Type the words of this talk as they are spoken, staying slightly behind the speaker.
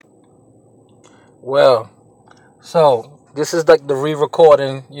Well, so this is like the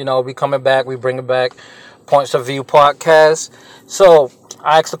re-recording. We coming back. We bringing back Points of View podcast. So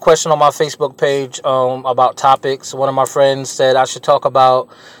I asked a question on my Facebook page about topics. One of my friends said I should talk about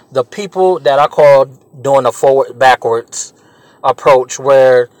the people that I call doing a forward backwards approach,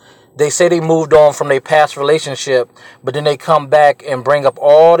 where they say they moved on from their past relationship, but then they come back and bring up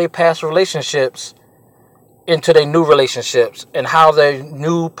all their past relationships into their new relationships, and how their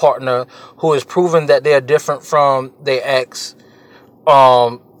new partner, who is proven that they are different from their ex,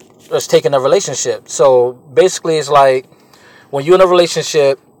 um is taking a relationship. So basically it's like, when you're in a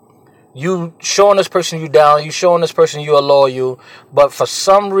relationship, you showing this person you down, you showing this person you are loyal, but for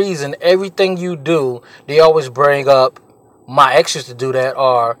some reason everything you do, they always bring up, my ex used to do that,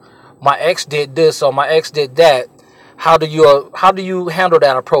 or my ex did this, or my ex did that. How do you handle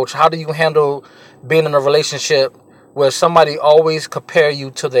that approach? How do you handle being in a relationship where somebody always compare you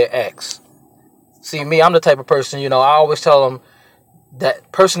to their ex? See, me, I'm the type of person, I always tell them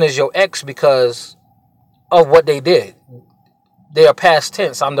that person is your ex because of what they did. They are past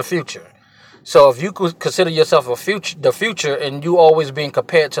tense. I'm the future. So if you could consider yourself the future, and you always being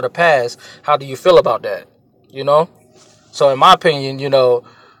compared to the past, how do you feel about that? You know. So in my opinion,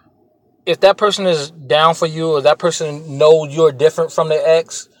 if that person is down for you, or that person know you're different from their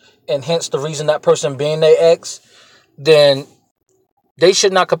ex, and hence the reason that person being their ex, then they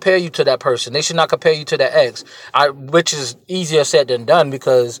should not compare you to that person. They should not compare you to that ex. Which is easier said than done,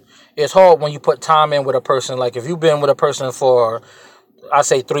 because it's hard when you put time in with a person. Like, if you've been with a person for, I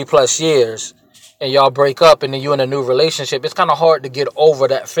say, 3+ years, and y'all break up, and then you're in a new relationship, it's kind of hard to get over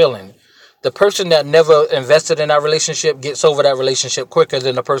that feeling. The person that never invested in that relationship gets over that relationship quicker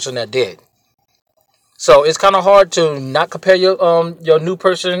than the person that did. So it's kind of hard to not compare your new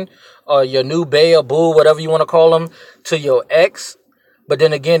person, or your new bae or boo, whatever you want to call them, to your ex. But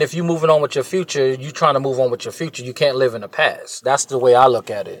then again, if you're moving on with your future, you trying to move on with your future. You can't live in the past. That's the way I look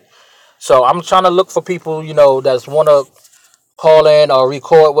at it. So I'm trying to look for people, that's want to call in or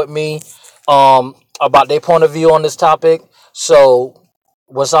record with me, about their point of view on this topic. So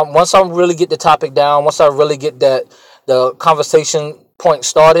once I really get the topic down, once I really get the conversation point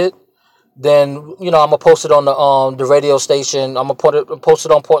started, then I'm gonna post it on the radio station. I'm gonna post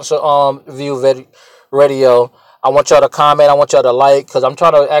it on Points of View Radio. I want y'all to comment. I want y'all to like, because I'm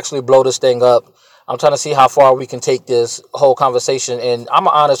trying to actually blow this thing up. I'm trying to see how far we can take this whole conversation. And I'm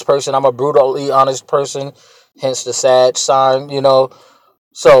an honest person. I'm a brutally honest person. Hence the sad sign.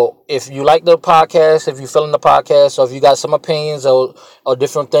 So if you like the podcast, if you're feeling the podcast, or if you got some opinions, or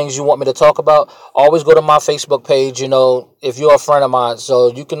different things you want me to talk about, always go to my Facebook page, if you're a friend of mine.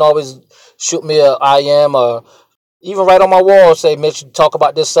 So you can always shoot me a IM, or even write on my wall, say, Mitch, talk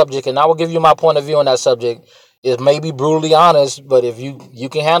about this subject, and I will give you my point of view on that subject. It may be brutally honest, but if you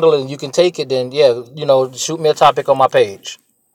can handle it and you can take it, then yeah, shoot me a topic on my page.